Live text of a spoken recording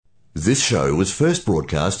This show was first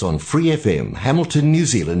broadcast on Free FM, Hamilton, New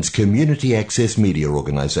Zealand's community access media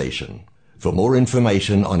organisation. For more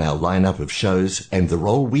information on our lineup of shows and the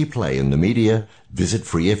role we play in the media, visit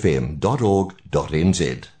freefm.org.nz.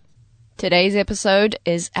 Today's episode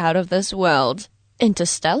is out of this world.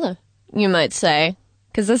 Interstellar, you might say.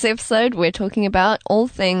 Because this episode, we're talking about all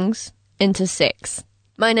things intersex.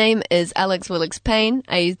 My name is Alex Willix Payne.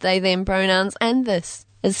 I use they, them pronouns, and this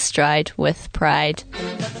is Stride with Pride.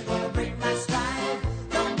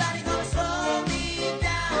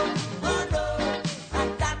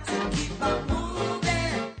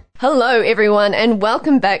 Hello everyone and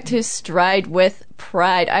welcome back to Stride with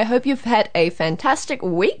Pride. I hope you've had a fantastic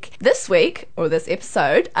week. This week, or this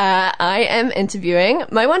episode, I am interviewing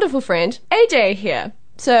my wonderful friend AJ here.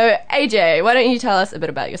 So AJ, why don't you tell us a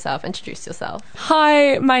bit about yourself, introduce yourself.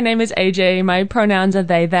 Hi, my name is AJ, my pronouns are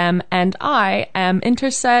they, them, and I am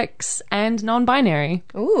intersex and non-binary.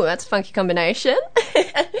 Ooh, that's a funky combination.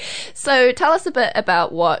 So tell us a bit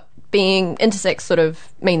about what being intersex sort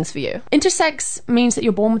of means for you. Intersex means that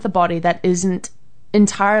you're born with a body that isn't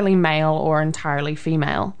entirely male or entirely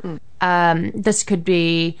female. This could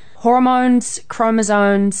be hormones,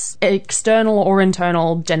 chromosomes, external or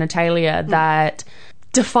internal genitalia that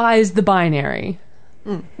defies the binary.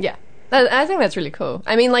 Yeah. I think that's really cool.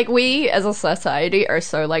 I mean, like, we as a society are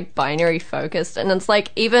so, like, binary focused, and it's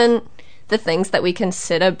like even the things that we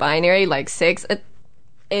consider binary, like sex, it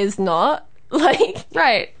is not. Like,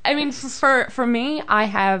 right. I mean, for me, I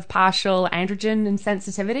have partial androgen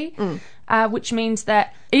insensitivity, which means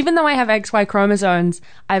that even though I have XY chromosomes,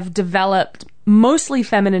 I've developed mostly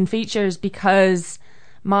feminine features because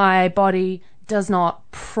my body does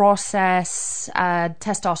not process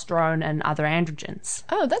testosterone and other androgens.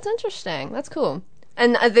 Oh, that's interesting. That's cool.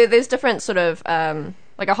 And there's different sort of,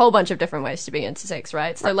 like a whole bunch of different ways to be intersex,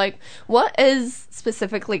 right? So, like, what is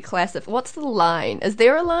specifically classified? What's the line? Is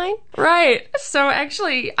there a line? Right. So,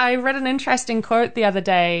 actually, I read an interesting quote the other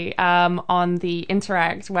day on the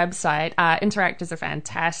Interact website. Interact is a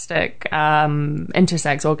fantastic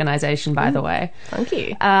intersex organization, by the way. Thank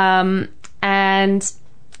you. And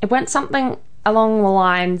it went something along the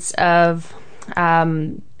lines of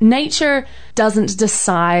nature doesn't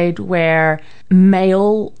decide where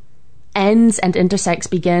male ends and intersex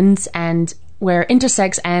begins, and where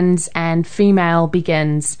intersex ends and female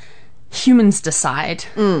begins, humans decide.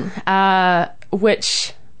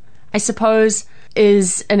 Which I suppose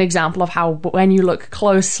is an example of how when you look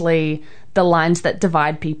closely, the lines that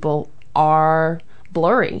divide people are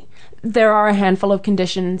blurry. There are a handful of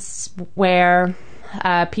conditions where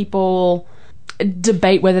people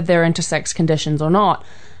debate whether they're intersex conditions or not.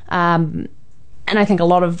 And I think a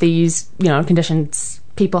lot of these, conditions,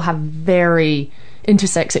 people have very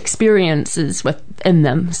intersex experiences within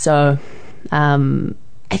them. So I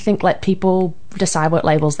think let people decide what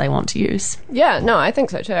labels they want to use. Yeah, no, I think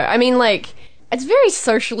so too. I mean, like, it's very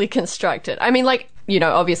socially constructed. I mean, like,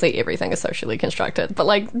 obviously everything is socially constructed, but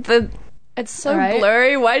like it's so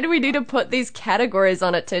blurry. Why do we need to put these categories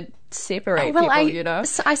on it to separate people,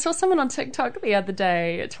 I saw someone on TikTok the other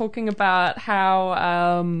day talking about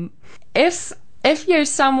how if you're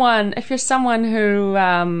someone who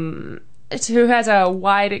has a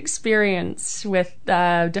wide experience with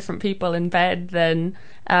different people in bed, then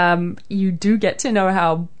you do get to know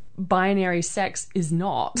how binary sex is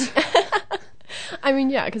not. I mean,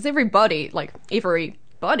 yeah, because every body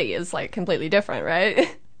is like completely different,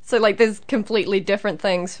 right? So like there's completely different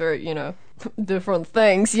things for, different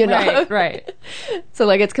things, Right. So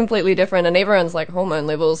like it's completely different, and everyone's like hormone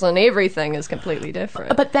levels and everything is completely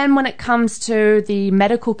different. But then when it comes to the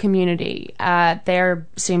medical community, there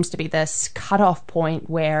seems to be this cutoff point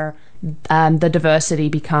where the diversity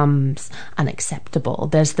becomes unacceptable.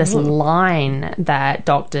 There's this line that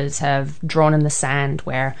doctors have drawn in the sand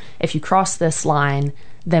where if you cross this line,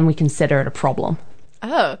 then we consider it a problem.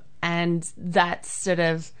 Oh. And that's sort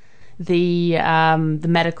of the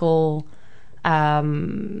medical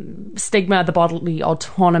stigma, the bodily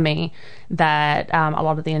autonomy that a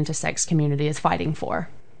lot of the intersex community is fighting for.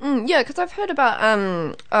 Yeah, because I've heard about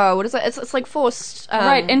what is it? It's like forced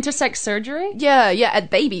right, intersex surgery. Yeah,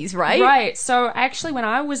 at babies, right? Right. So actually, when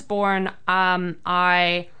I was born,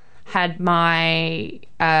 I had my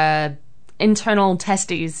internal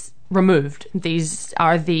testes removed. These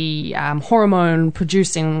are the hormone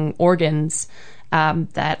producing organs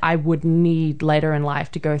that I would need later in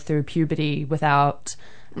life to go through puberty without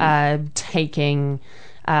taking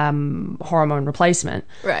hormone replacement.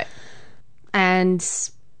 Right. And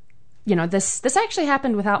this actually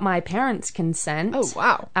happened without my parents' consent. Oh,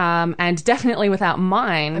 wow. And definitely without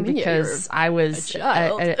mine, because I was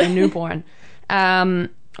a newborn.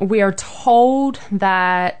 We are told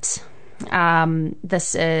that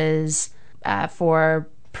this is for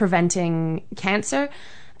preventing cancer,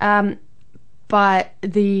 but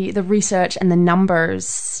the research and the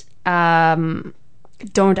numbers don't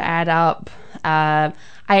add up. I'd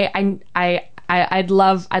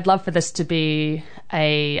love for this to be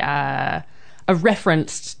a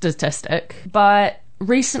referenced statistic, but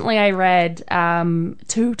recently I read 2 to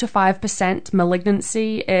 5%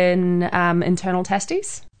 malignancy in internal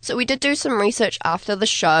testes. So we did do some research after the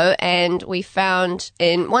show, and we found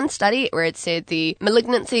in one study where it said the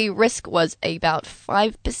malignancy risk was about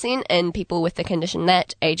 5% in people with the condition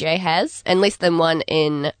that AJ has, and less than 1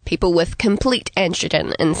 in people with complete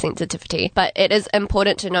estrogen insensitivity. But it is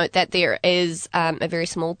important to note that there is a very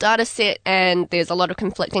small data set, and there's a lot of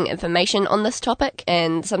conflicting information on this topic,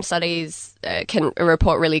 and some studies can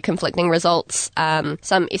report really conflicting results,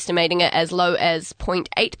 some estimating it as low as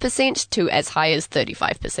 0.8% to as high as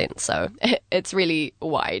 35%. So it's really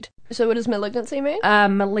wide. So what does malignancy mean?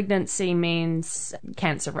 Malignancy means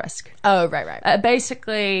cancer risk. Oh, right.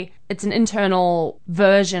 Basically, it's an internal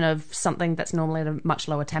version of something that's normally at a much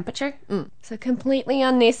lower temperature. So completely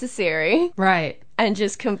unnecessary. Right. And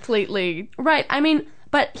just completely... Right. I mean...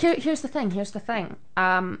 But here's the thing.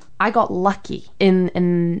 I got lucky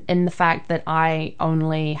in the fact that I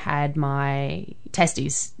only had my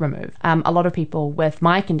testes removed. A lot of people with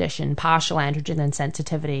my condition, partial androgen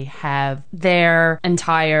insensitivity, have their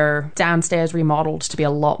entire downstairs remodeled to be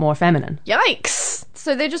a lot more feminine. Yikes!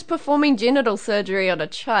 So they're just performing genital surgery on a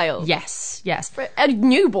child? Yes. For a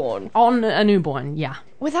newborn? On a newborn, yeah.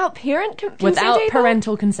 Without consent? Without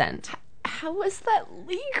parental consent. How is that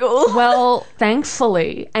legal? Well,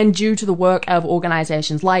 thankfully, and due to the work of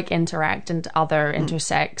organizations like Interact and other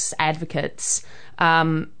intersex advocates,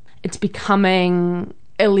 it's becoming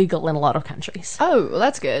illegal in a lot of countries. Oh, well,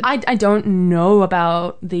 that's good. I don't know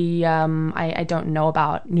about the I don't know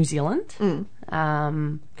about New Zealand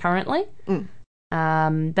currently.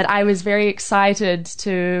 But I was very excited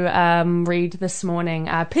to read this morning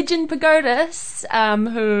Pigeon Pagodis,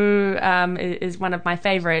 who is one of my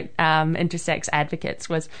favorite intersex advocates,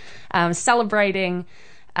 was celebrating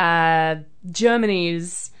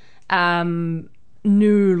Germany's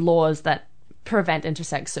new laws that prevent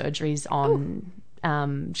intersex surgeries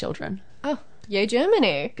on children. Oh, yay,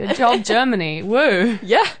 Germany. Good job, Germany. Woo.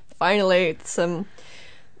 Yeah, finally some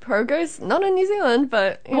progress. Not in New Zealand,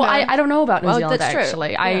 but you know. I don't know about New Zealand, that's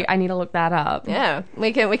actually. True. Yeah. I need to look that up. Yeah,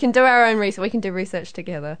 we can do our own research. We can do research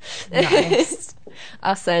together. Nice.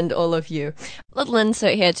 Us and all of you. Little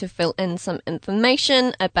insert here to fill in some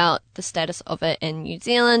information about the status of it in New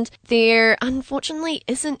Zealand. There, unfortunately,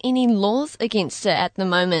 isn't any laws against it at the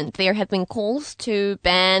moment. There have been calls to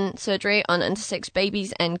ban surgery on intersex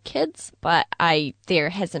babies and kids, but there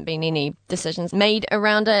hasn't been any decisions made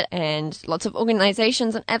around it, and lots of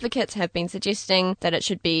organisations and advocates have been suggesting that it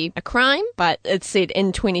should be a crime, but it said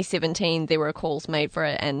in 2017 there were calls made for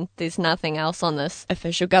it, and there's nothing else on this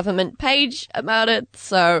official government page about it,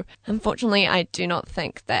 so unfortunately I do not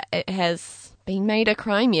think that it has been made a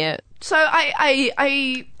crime yet. So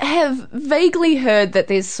I have vaguely heard that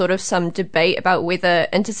there's sort of some debate about whether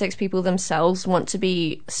intersex people themselves want to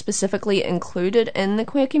be specifically included in the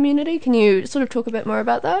queer community. Can you sort of talk a bit more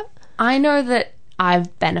about that? I know that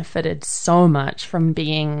I've benefited so much from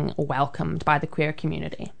being welcomed by the queer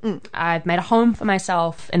community. I've made a home for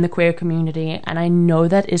myself in the queer community, and I know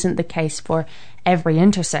that isn't the case for every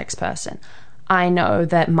intersex person. I know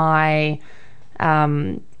that my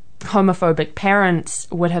homophobic parents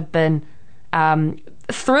would have been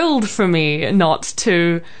thrilled for me not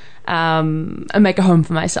to make a home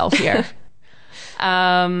for myself here.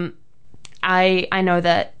 I know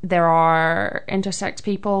that there are intersex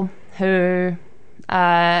people who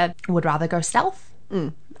would rather go stealth.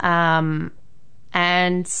 And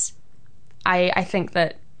I think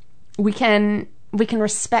that we can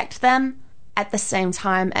respect them at the same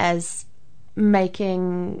time as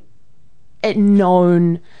making it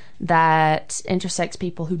known that intersex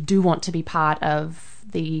people who do want to be part of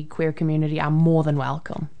the queer community are more than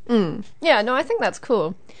welcome. Yeah, no, I think that's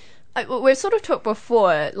cool. We've sort of talked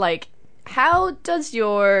before, like, how does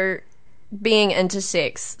your being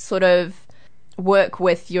intersex sort of work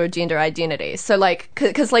with your gender identity? So, like,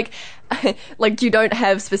 because, like you don't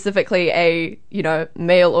have specifically a,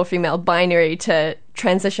 male or female binary to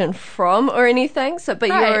transition from or anything, so, but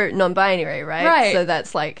Right. you're non-binary, right? Right. So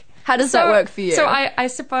that's, like, how does that work for you? So I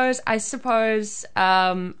suppose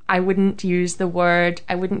I wouldn't use the word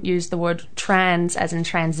trans as in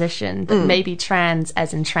transition, but maybe trans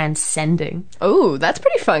as in transcending. Oh, that's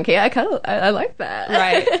pretty funky. I like that.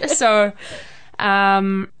 Right. So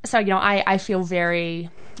I feel very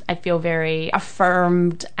I feel very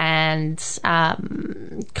affirmed and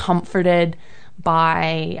comforted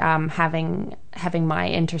by having my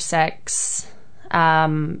intersex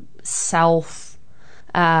self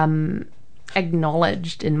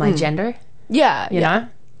acknowledged in my gender. Yeah, you know?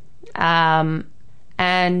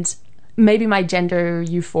 And maybe my gender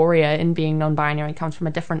euphoria in being non-binary comes from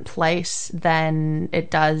a different place than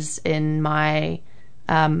it does in my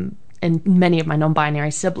in many of my non-binary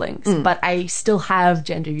siblings, but I still have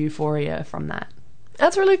gender euphoria from that.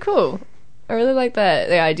 That's really cool. I really like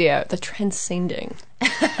the idea, the transcending.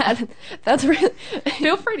 That's really...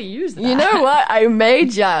 Feel free to use that. You know what? I may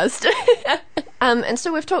just. And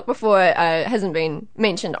so we've talked before, it hasn't been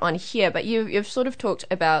mentioned on here, but you've sort of talked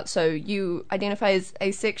about, so you identify as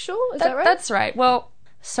asexual, is that right? That's right. Well,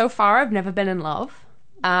 so far I've never been in love.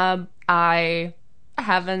 I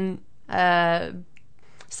haven't...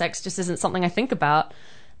 sex just isn't something I think about.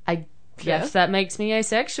 I guess that makes me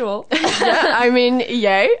asexual. Yeah, I mean,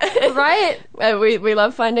 yay. Right? We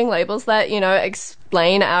love finding labels that, you know,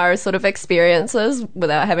 explain our sort of experiences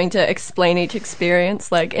without having to explain each experience,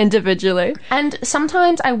 like, individually. And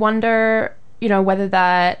sometimes I wonder, you know, whether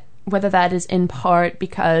that is in part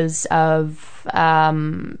because of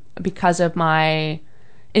my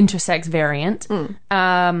intersex variant.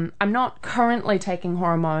 I'm not currently taking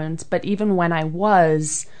hormones, but even when I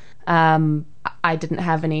was, I didn't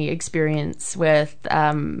have any experience with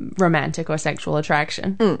romantic or sexual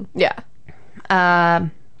attraction. Yeah.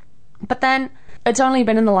 But then it's only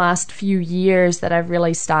been in the last few years that I've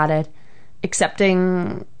really started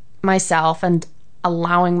accepting myself and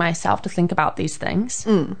allowing myself to think about these things.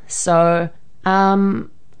 So I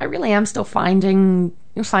really am still finding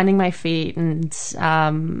my feet, and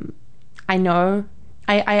I know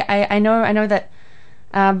that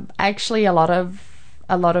actually a lot of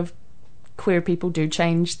queer people do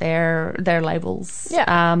change their labels.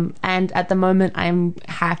 Yeah. And at the moment I'm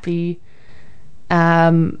happy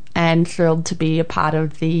and thrilled to be a part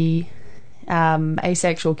of the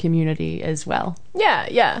asexual community as well.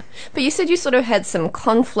 Yeah. But you said you sort of had some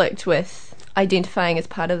conflict with identifying as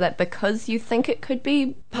part of that because you think it could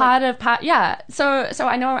be yeah. So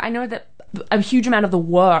I know that a huge amount of the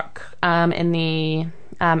work in the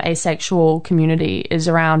asexual community is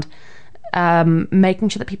around making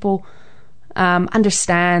sure that people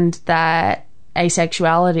understand that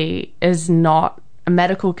asexuality is not a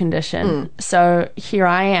medical condition. So here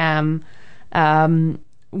I am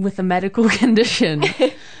with a medical condition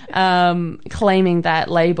claiming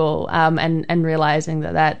that label and realizing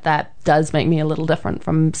that does make me a little different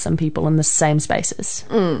from some people in the same spaces.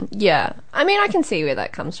 Yeah. I mean, I can see where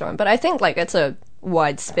that comes from, but I think like it's a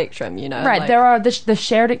wide spectrum, you know. Right. Like, there are the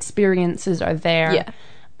shared experiences are there. Yeah.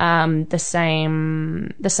 The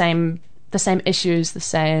same issues, the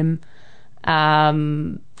same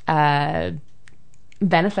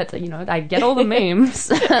benefits. You know, I get all the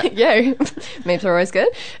memes. Yeah, memes are always good.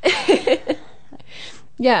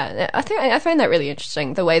 Yeah, I find that really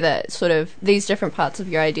interesting, the way that sort of these different parts of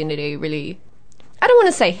your identity really, I don't want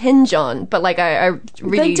to say hinge on, but like I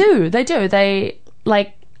really... They do. They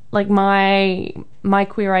like my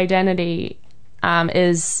queer identity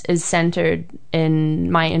is centered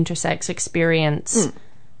in my intersex experience.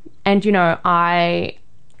 And, you know, I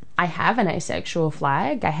have an asexual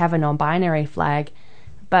flag, I have a non-binary flag,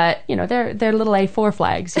 but, you know, they're little A4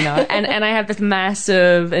 flags, you know, and I have this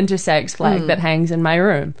massive intersex flag that hangs in my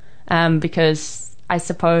room, because I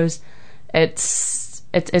suppose it's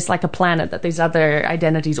like a planet that these other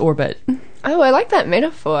identities orbit. Oh, I like that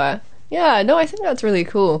metaphor. Yeah, no, I think that's really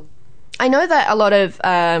cool. I know that a lot of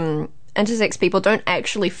intersex people don't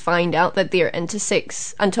actually find out that they're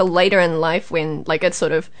intersex until later in life when like it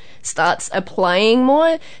sort of starts applying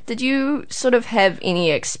more. Did you sort of have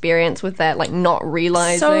any experience with that, like not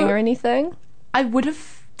realizing or anything? I would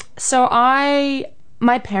have. So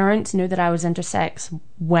my parents knew that I was intersex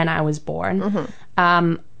when I was born.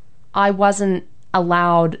 I wasn't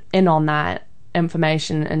allowed in on that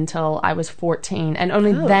information until I was 14, and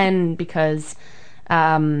only then because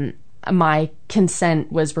my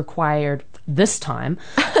consent was required this time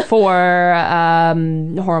for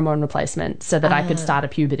hormone replacement so that I could start a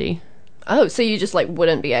puberty. Oh, so you just like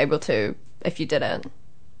wouldn't be able to if you didn't?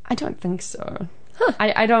 I don't think so. Huh.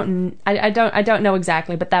 I don't know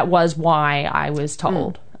exactly, but that was why I was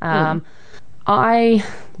told. I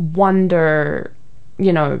wonder,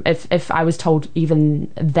 you know, if I was told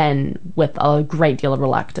even then with a great deal of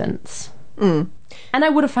reluctance. And I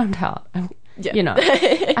would have found out. Yeah. You know,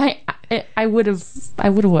 I would have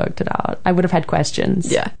worked it out. I would have had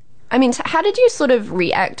questions. Yeah. I mean, how did you sort of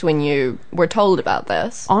react when you were told about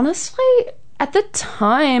this? Honestly, At the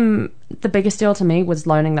time, the biggest deal to me was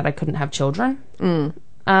learning that I couldn't have children.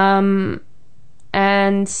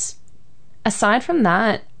 And aside from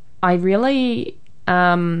that, I really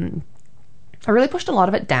pushed a lot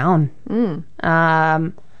of it down.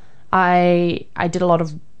 I did a lot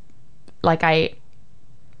of, like, I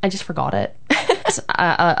just forgot it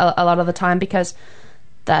a lot of the time, because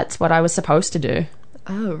that's what I was supposed to do.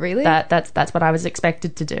 Oh, really? That's what I was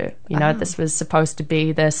expected to do. You know, this was supposed to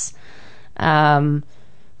be this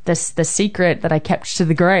this secret that I kept to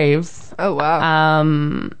the grave. Oh, wow.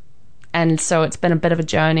 And so it's been a bit of a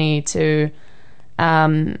journey to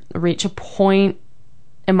reach a point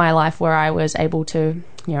in my life where I was able to,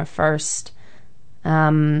 you know, first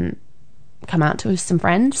come out to some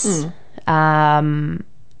friends, and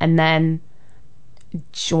then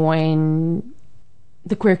join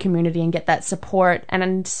the queer community and get that support.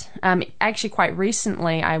 And actually, quite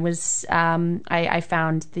recently, I was I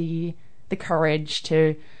found the courage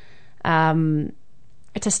to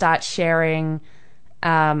start sharing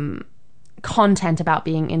content about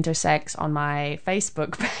being intersex on my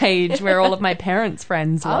Facebook page, where all of my parents'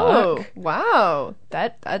 friends work. Oh, wow.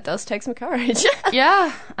 That does take some courage.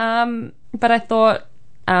 Yeah. But I thought,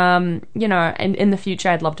 you know, in the future,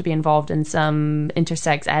 I'd love to be involved in some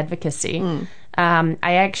intersex advocacy.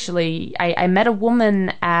 I met a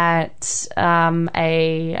woman at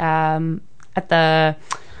the,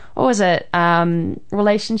 what was it?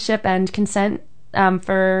 Relationship and consent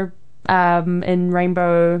for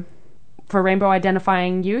rainbow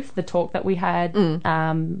identifying youth, the talk that we had,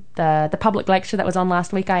 the public lecture that was on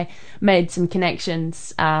last week. I made some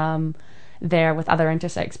connections there with other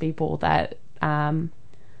intersex people that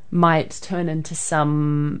might turn into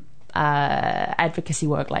some advocacy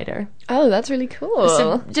work later. Oh, that's really cool.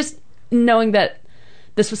 So just knowing that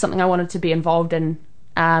this was something I wanted to be involved in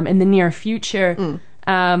the near future,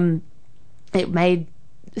 it made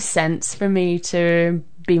sense for me to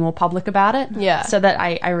be more public about it. Yeah. So that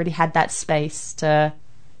I already had that space to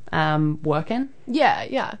work in. Yeah,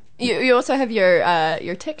 yeah. You also have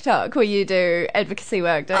your TikTok where you do advocacy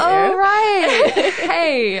work, don't you? Oh, right.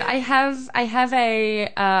 Hey, I have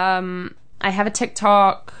a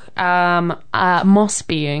TikTok, Moss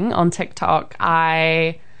Being on TikTok.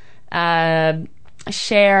 I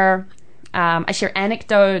share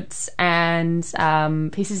anecdotes and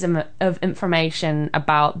pieces of information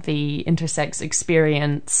about the intersex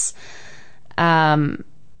experience, and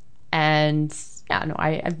yeah, no,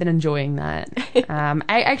 I've been enjoying that.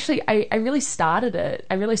 I really started it.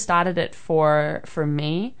 I really started it for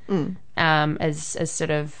me, as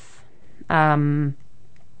sort of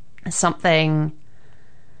something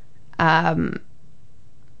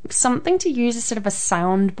to use as sort of a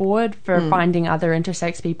soundboard for finding other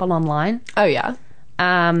intersex people online. Oh, yeah.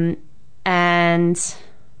 And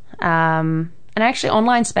actually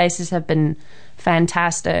online spaces have been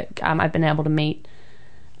fantastic. I've been able to meet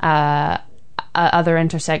other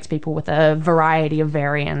intersex people with a variety of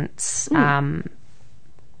variants on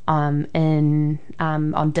Discord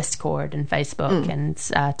and Facebook and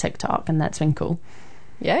TikTok, and that's been cool.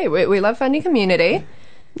 Yeah, we love finding community.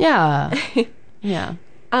 Yeah. Yeah.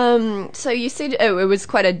 So you said it was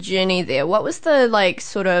quite a journey there. What was the, like,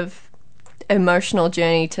 sort of emotional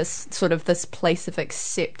journey to sort of this place of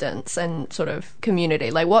acceptance and sort of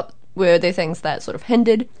community? Like, what were there things that sort of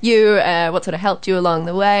hindered you? What sort of helped you along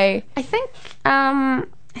the way? I think a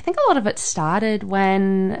lot of it started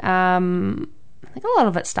when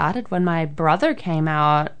my brother came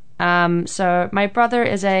out. So my brother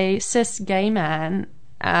is a cis gay man,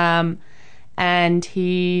 and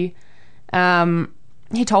he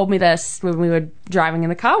told me this when we were driving in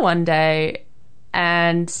the car one day,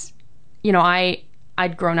 and you know,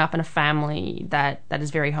 I'd grown up in a family that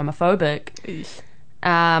is very homophobic,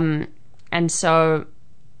 and so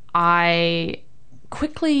I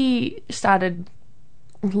quickly started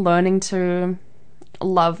learning to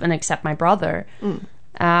love and accept my brother,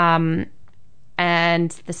 and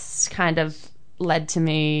this kind of led to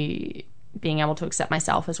me being able to accept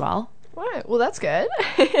myself as well. Right. Well, that's good.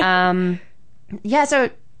 Yeah, so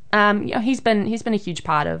you know, he's been a huge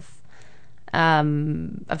part of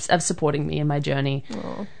supporting me in my journey.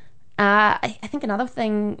 I think another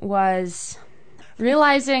thing was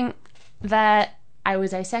realizing that I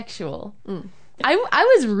was asexual.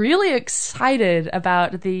 I was really excited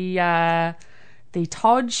about the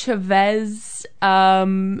Todd Chavez,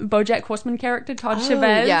 BoJack Horseman character, Todd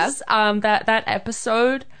Chavez. Yes. That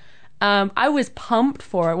episode. I was pumped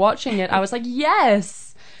for it. Watching it, I was like, yes.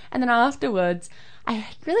 And then afterwards, I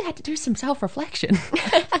really had to do some self-reflection.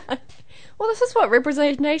 Well, this is what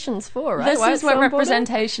representation's for, right? This is what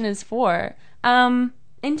representation is for.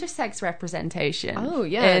 intersex representation. Oh,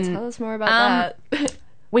 yeah. Tell us more about that.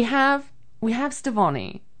 We have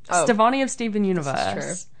Stevonnie. Oh. Stevonnie of Steven Universe. This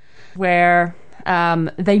is Where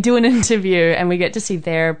they do an interview and we get to see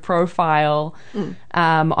their profile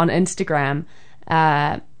on Instagram.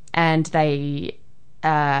 And they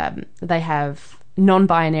have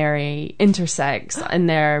non-binary intersex in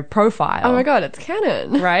their profile. Oh my god, it's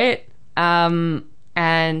canon. Right? And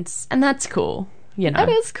that's cool. You know, That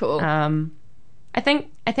is cool. I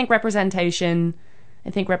think representation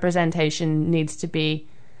needs to be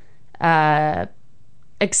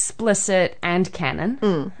explicit and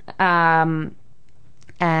canon.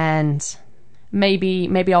 And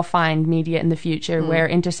maybe I'll find media in the future where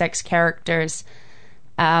intersex characters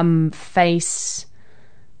face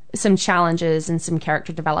some challenges and some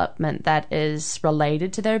character development that is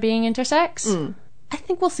related to their being intersex. I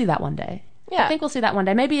think we'll see that one day. Yeah. I think we'll see that one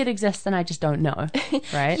day. Maybe it exists and I just don't know.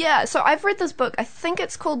 Right? Yeah, so I've read this book. I think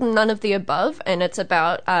it's called None of the Above, and it's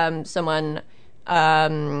about someone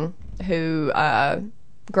who grew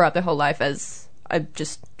up their whole life as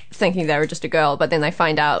just thinking they were just a girl, but then they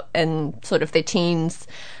find out in sort of their teens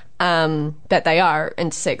that they are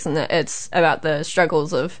intersex, and that it's about the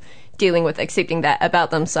struggles of dealing with accepting that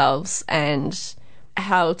about themselves and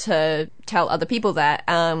how to tell other people that.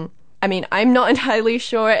 I mean, I'm not entirely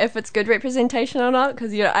sure if it's good representation or not,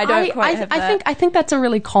 because I don't quite have that. I think that's a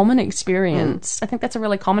really common experience. I think that's a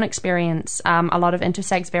really common experience. A lot of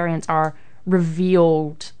intersex variants are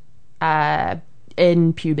revealed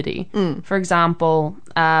in puberty. For example,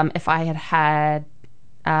 if I had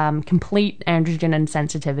complete androgen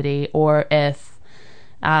insensitivity, or if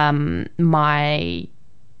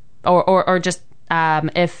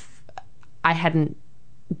if I hadn't,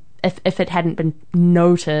 if it hadn't been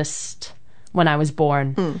noticed when I was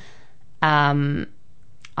born, I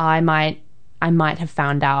might have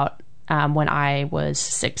found out when I was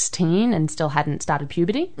 16 and still hadn't started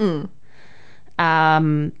puberty.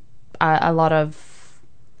 A lot of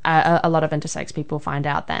intersex people find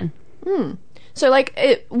out then. So,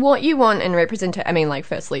 like, what you want in representation... I mean, like,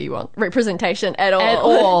 firstly, you want representation at all. At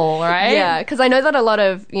all, right? Yeah, because I know that a lot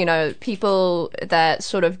of, people that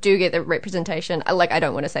sort of do get the representation... Like, I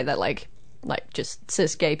don't want to say that, like just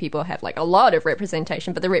cis gay people have, like, a lot of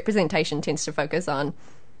representation, but the representation tends to focus on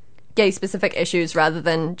gay-specific issues rather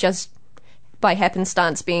than just by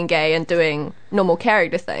happenstance being gay and doing normal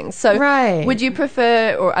character things. So right. Would you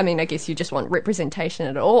prefer, or I mean, I guess you just want representation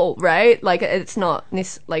at all, right? Like, it's not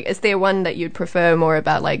like, is there one that you'd prefer more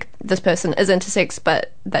about, like, this person is intersex,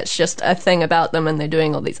 but that's just a thing about them and they're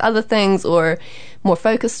doing all these other things, or more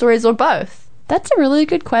focused stories, or both? That's a really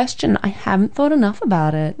good question. I haven't thought enough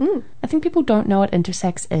about it. I think people don't know what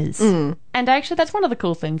intersex is. And actually, that's one of the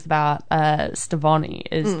cool things about Stevonnie,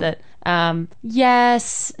 is that,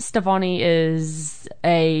 yes, Stevonnie is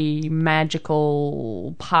a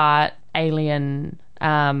magical part alien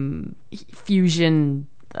fusion,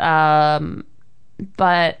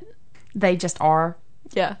 but they just are.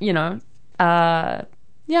 Yeah. Yeah.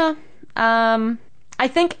 I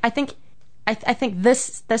think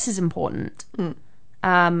this is important.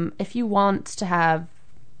 If you want to have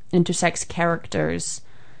intersex characters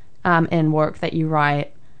in work that you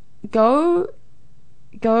write, go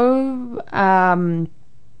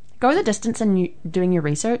the distance in doing your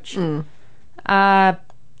research. I'm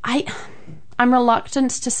reluctant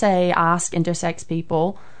to say ask intersex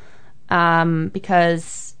people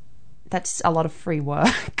because that's a lot of free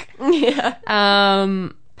work. Yeah.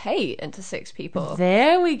 Pay intersex people.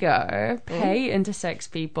 There we go. Pay intersex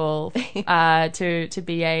people to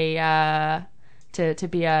be a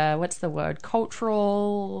what's the word?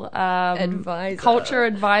 Cultural advisor. Culture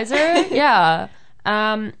advisor. Yeah.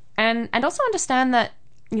 And also understand that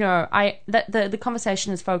the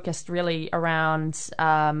conversation is focused really around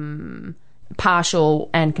partial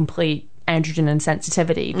and complete androgen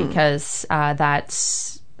insensitivity because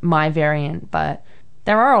that's my variant, but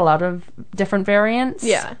there are a lot of different variants.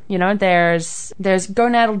 Yeah. There's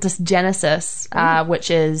gonadal dysgenesis, which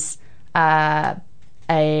is a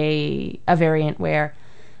variant where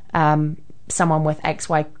someone with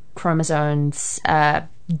XY chromosomes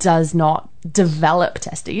does not develop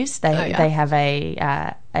testes. They have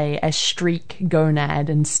a streak gonad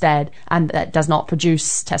instead, and that does not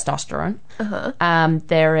produce testosterone.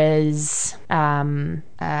 There is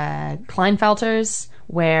Klinefelter's,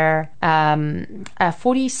 where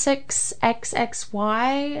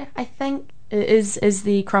 46XXY, I think, is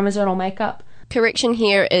the chromosomal makeup. Correction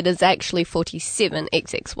here, it is actually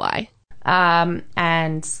 47XXY.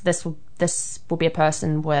 And this will be a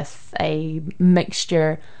person with a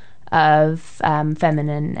mixture of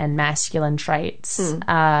feminine and masculine traits.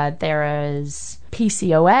 There is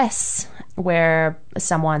PCOS, where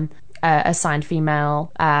someone assigned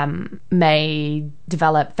female may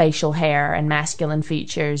develop facial hair and masculine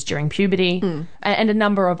features during puberty, and a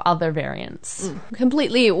number of other variants.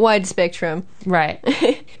 Completely wide spectrum. Right.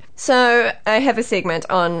 So I have a segment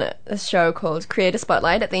on a show called Creator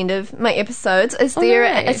Spotlight at the end of my episodes. Is there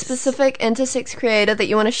a nice. specific intersex creator that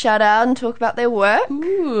you want to shout out and talk about their work?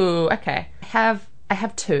 Ooh, okay. I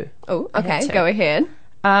have two. Oh, I have okay. two. Go ahead.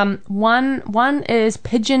 One is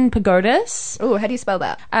Pigeon Pagodas. Oh, how do you spell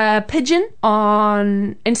that? Pigeon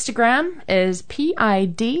on Instagram is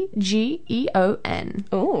Pidgeon.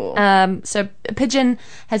 Oh. So Pigeon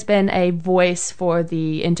has been a voice for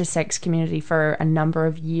the intersex community for a number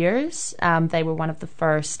of years. They were one of the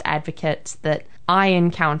first advocates that I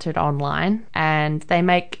encountered online, and they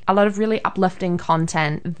make a lot of really uplifting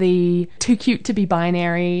content. The Too Cute to Be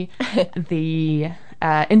Binary, the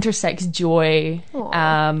intersex joy,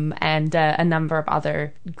 and a number of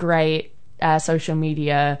other great social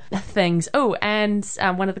media things. Oh, and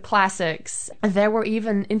one of the classics, there were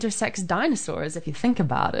even intersex dinosaurs, if you think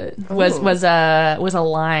about it. Was a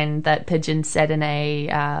line that Pigeon said in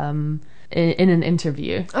an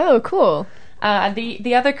interview. Oh, cool.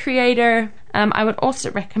 The other creator I would also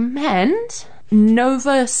recommend,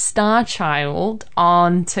 Nova Starchild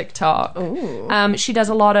on TikTok. She does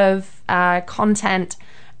a lot of content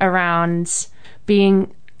around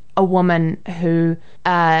being a woman who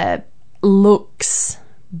looks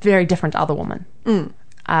very different to other women.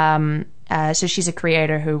 So she's a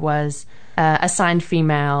creator who was assigned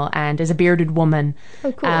female and is a bearded woman.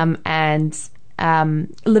 Oh, cool. And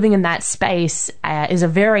living in that space is a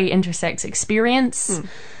very intersex experience.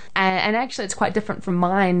 And actually it's quite different from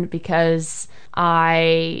mine, because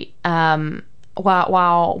I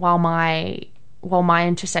while my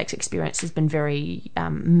intersex experience has been very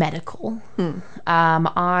medical,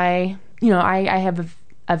 I have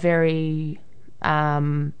a very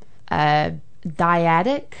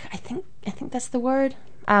dyadic, I think that's the word.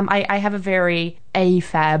 I have a very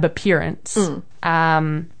AFAB appearance,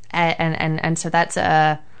 and so that's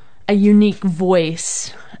a unique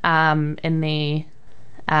voice in the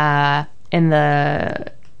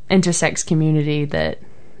intersex community, that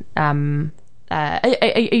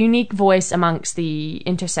a unique voice amongst the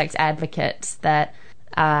intersex advocates that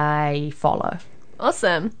I follow.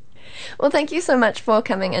 Awesome. Well, thank you so much for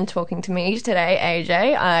coming and talking to me today,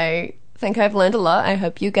 AJ. I think I've learned a lot. I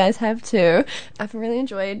hope you guys have too. I've really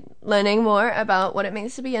enjoyed learning more about what it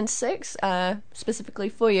means to be intersex, specifically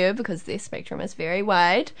for you, because the spectrum is very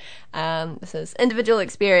wide. This is individual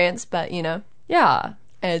experience, but, Yeah.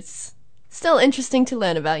 it's still interesting to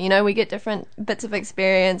learn about. We get different bits of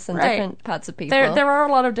experience and different parts of people. There are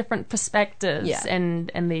a lot of different perspectives Yeah. in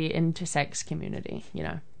the intersex community,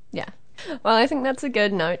 Yeah. Well, I think that's a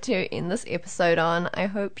good note to end this episode on. I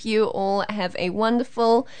hope you all have a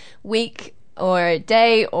wonderful week or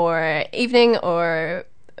day or evening, or,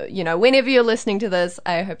 whenever you're listening to this.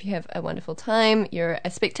 I hope you have a wonderful time. You're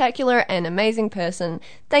a spectacular and amazing person.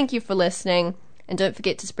 Thank you for listening, and don't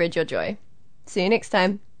forget to spread your joy. See you next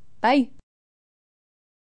time. Bye.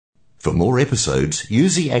 For more episodes,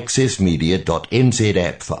 use the accessmedia.nz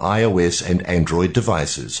app for iOS and Android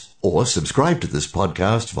devices, or subscribe to this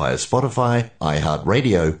podcast via Spotify,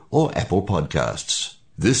 iHeartRadio, or Apple Podcasts.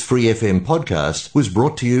 This Free FM podcast was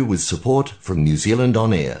brought to you with support from New Zealand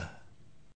On Air.